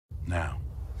Now,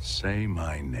 say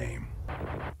my name.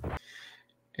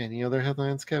 Any other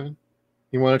headlines, Kevin?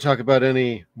 You want to talk about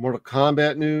any Mortal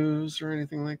Kombat news or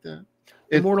anything like that?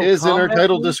 It is in our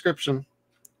title description.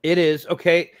 It is.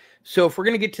 Okay. So if we're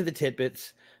going to get to the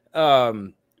tidbits,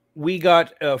 we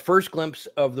got a first glimpse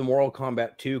of the Mortal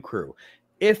Kombat 2 crew.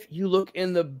 If you look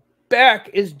in the back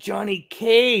is Johnny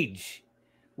Cage.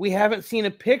 We haven't seen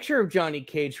a picture of Johnny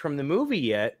Cage from the movie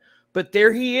yet, but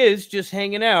there he is just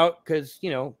hanging out because, you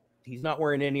know, he's not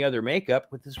wearing any other makeup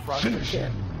with his frosted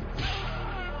tip.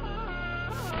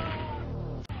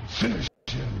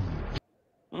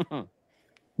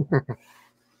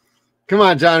 Come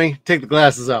on, Johnny. Take the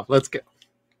glasses off. Let's go.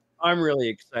 I'm really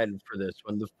excited for this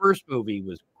one. The first movie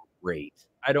was great.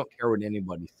 I don't care what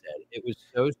anybody said. It was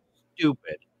so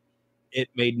stupid. It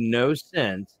made no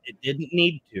sense. It didn't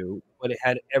need to, but it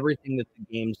had everything that the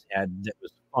games had that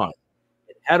was fun.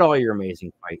 It had all your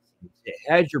amazing fight scenes. It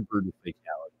had your brutal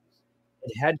fatalities.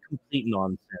 It had complete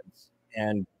nonsense.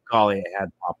 And golly, it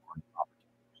had popcorn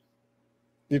opportunities.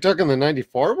 You talking the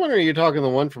 94 one, or are you talking the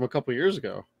one from a couple years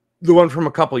ago? The one from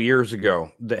a couple years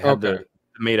ago that had the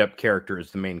made-up character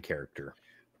as the main character.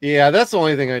 Yeah, that's the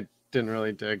only thing I didn't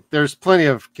really dig. There's plenty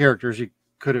of characters you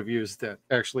could have used that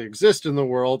actually exist in the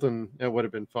world, and it would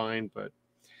have been fine. But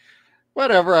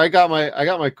whatever. I got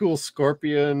my cool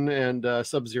Scorpion and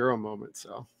Sub-Zero moment.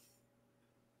 So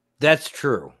that's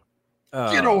true.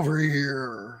 Get over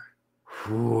here.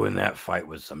 Ooh, and that fight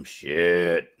was some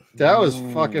shit. That was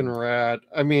fucking rad.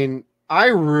 I mean, I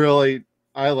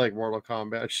like Mortal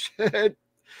Kombat shit.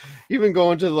 Even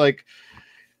going to, like,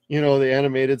 you know, the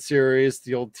animated series,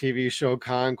 the old TV show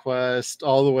Conquest,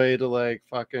 all the way to like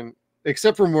fucking,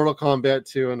 except for Mortal Kombat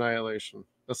 2 Annihilation.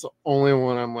 That's the only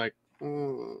one I'm like,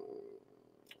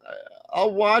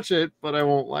 I'll watch it, but I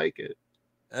won't like it.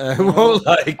 I won't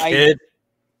like it.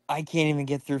 I can't even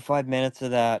get through 5 minutes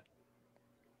of that.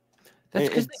 That's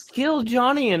because they killed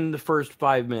Johnny in the first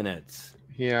 5 minutes.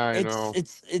 Yeah, I know.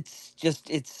 It's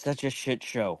such a shit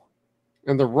show.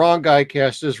 And the wrong guy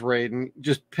cast as Raiden.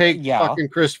 Just pay fucking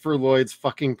Christopher Lloyd's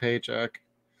fucking paycheck.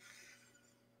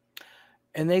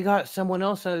 And they got someone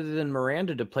else other than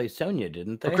Miranda to play Sonya,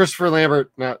 didn't they? Or Christopher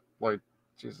Lambert, not Lloyd.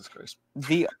 Jesus Christ.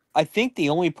 I think the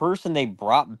only person they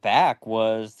brought back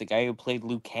was the guy who played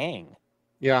Liu Kang.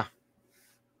 Yeah.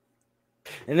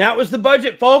 And that was the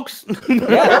budget, folks.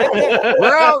 Yeah,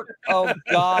 we're out. Oh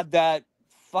God, that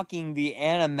fucking the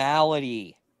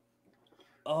animality.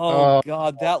 Oh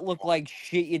God, that looked like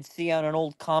shit you'd see on an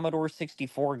old Commodore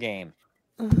 64 game.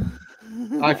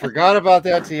 I forgot about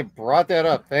that till you brought that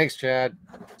up. Thanks, Chad.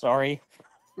 Sorry.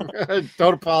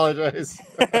 Don't apologize.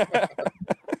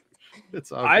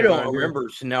 It's all I don't remember,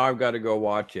 so now I've got to go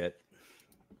watch it.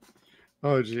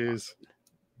 Oh, jeez.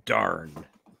 Darn.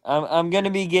 I'm going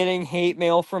to be getting hate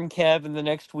mail from Kev in the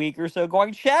next week or so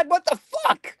going, Chad, what the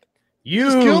fuck? You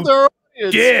just killed our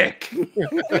dick.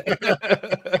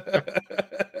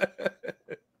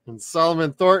 And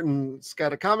Solomon Thornton's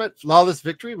got a comment. Flawless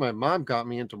victory. My mom got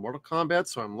me into Mortal Kombat,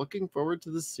 so I'm looking forward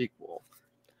to the sequel.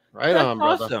 Right on,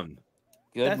 brother. Awesome.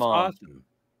 Good mom. Awesome.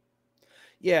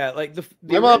 Yeah, like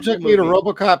my mom took me to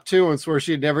RoboCop 2 and swore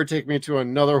she'd never take me to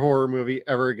another horror movie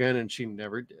ever again, and she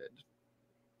never did.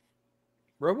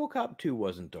 RoboCop 2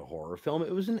 wasn't a horror film.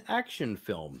 It was an action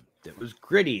film that was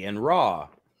gritty and raw.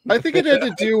 I think it had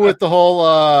to do with the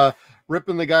whole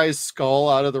ripping the guy's skull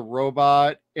out of the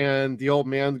robot and the old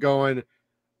man going,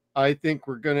 I think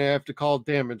we're going to have to call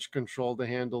damage control to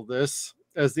handle this,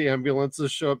 as the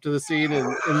ambulances show up to the scene.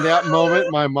 And in that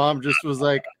moment, my mom just was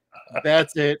like,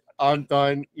 that's it. I'm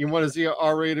done. You want to see an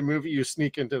R-rated movie? You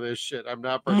sneak into this shit. I'm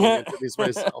not bringing into these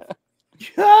myself.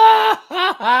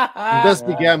 Thus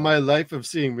began my life of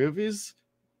seeing movies,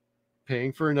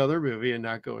 paying for another movie, and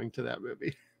not going to that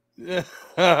movie.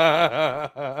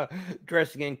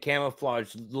 Dressing in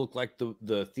camouflage looked like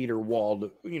the theater wall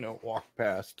to, walk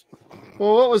past.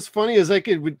 Well, what was funny is I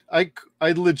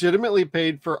legitimately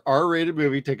paid for R-rated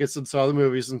movie tickets and saw the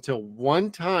movies until one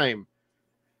time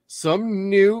some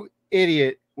new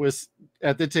idiot was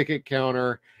at the ticket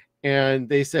counter and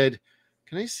they said,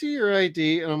 "Can I see your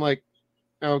ID?" And I'm like,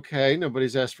 "Okay,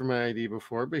 nobody's asked for my ID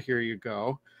before, but here you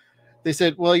go." They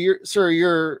said, "Well, you're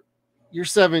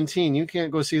 17. You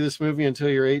can't go see this movie until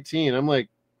you're 18. I'm like,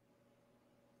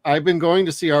 I've been going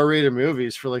to see R-rated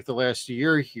movies for like the last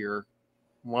year here.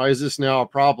 Why is this now a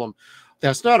problem?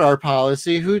 That's not our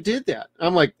policy. Who did that?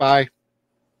 I'm like, bye.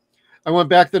 I went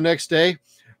back the next day,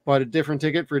 bought a different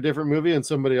ticket for a different movie, and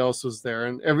somebody else was there.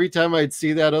 And every time I'd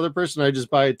see that other person, I'd just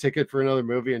buy a ticket for another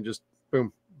movie and just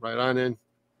boom, right on in.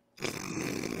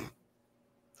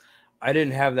 I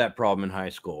didn't have that problem in high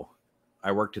school.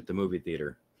 I worked at the movie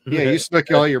theater. Yeah, you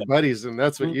snuck all your buddies, and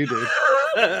that's what you did.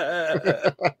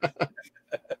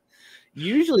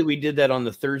 Usually we did that on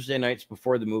the Thursday nights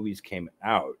before the movies came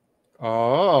out.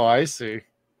 Oh, I see.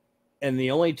 And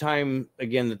the only time,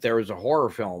 again, that there was a horror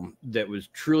film that was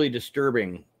truly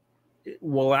disturbing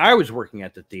while I was working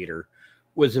at the theater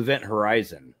was Event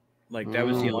Horizon. Like, that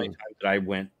was the only time that I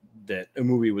went that a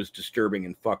movie was disturbing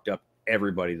and fucked up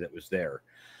everybody that was there.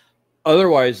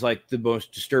 Otherwise, like, the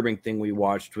most disturbing thing we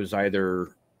watched was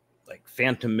either like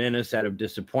Phantom Menace out of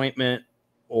disappointment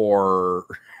or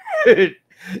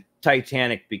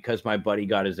Titanic because my buddy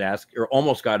got his ass or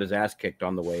almost got his ass kicked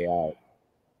on the way out.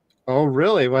 Oh,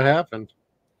 really? What happened?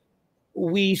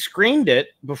 We screened it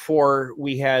before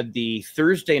we had the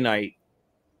Thursday night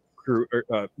crew.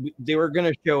 They were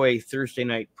going to show a Thursday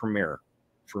night premiere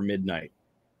for midnight,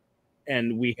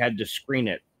 and we had to screen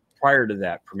it prior to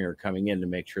that premiere coming in to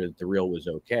make sure that the reel was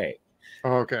okay.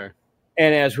 Okay.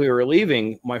 And as we were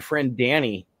leaving, my friend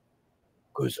Danny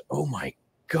goes, "Oh my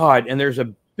God." And there's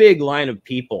a big line of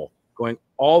people going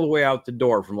all the way out the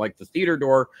door from like the theater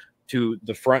door to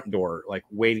the front door, like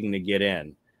waiting to get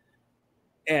in.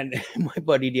 And my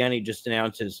buddy Danny just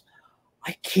announces,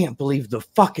 "I can't believe the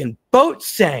fucking boat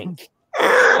sank."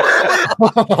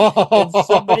 And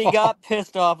somebody got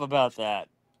pissed off about that.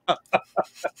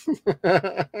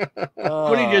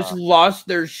 Somebody just lost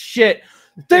their shit.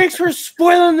 "Thanks for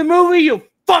spoiling the movie, you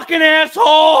fucking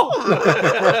asshole."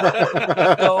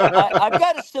 So I've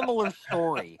got a similar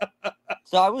story.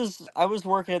 So I was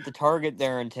working at the Target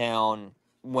there in town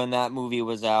when that movie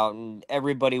was out, and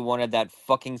everybody wanted that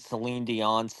fucking Celine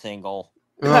Dion single.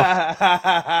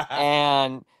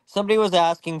 And somebody was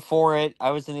asking for it. I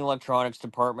was in the electronics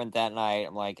department that night.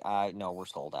 I'm like, no, we're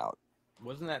sold out.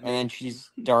 Wasn't that And then she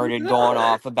started going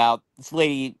off about this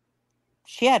lady.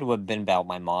 She had to have been about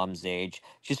my mom's age.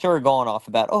 She started going off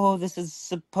about, oh, this is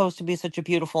supposed to be such a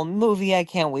beautiful movie. I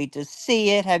can't wait to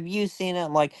see it. Have you seen it?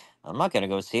 I'm like, I'm not going to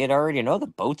go see it. I already know the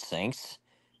boat sinks.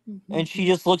 And she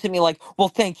just looks at me like, well,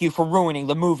 thank you for ruining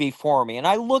the movie for me. And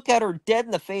I look at her dead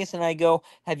in the face and I go,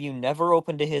 have you never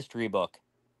opened a history book?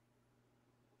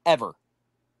 Ever.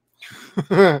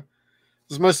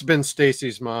 This must have been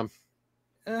Stacy's mom.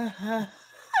 I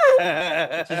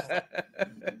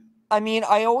mean,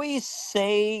 I always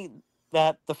say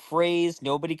that the phrase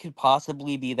 "nobody could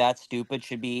possibly be that stupid"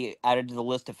 should be added to the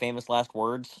list of famous last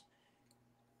words.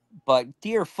 But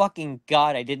dear fucking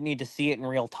God, I didn't need to see it in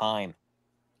real time.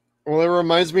 Well, it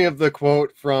reminds me of the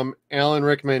quote from Alan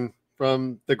Rickman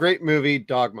from the great movie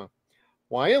Dogma.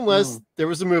 Why, unless there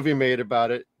was a movie made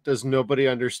about it, does nobody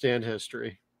understand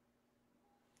history?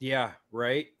 Yeah,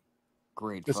 right.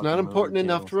 Great. It's not important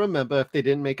enough to remember if they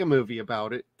didn't make a movie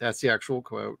about it. That's the actual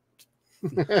quote.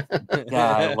 Yeah,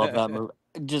 I love that movie.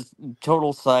 Just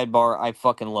total sidebar, I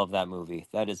fucking love that movie.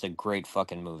 That is a great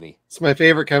fucking movie. It's my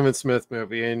favorite Kevin Smith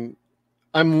movie, and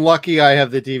I'm lucky I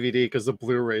have the DVD because the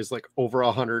Blu-ray is like over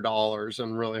 $100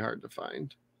 and really hard to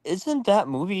find. Isn't that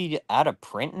movie out of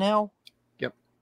print now?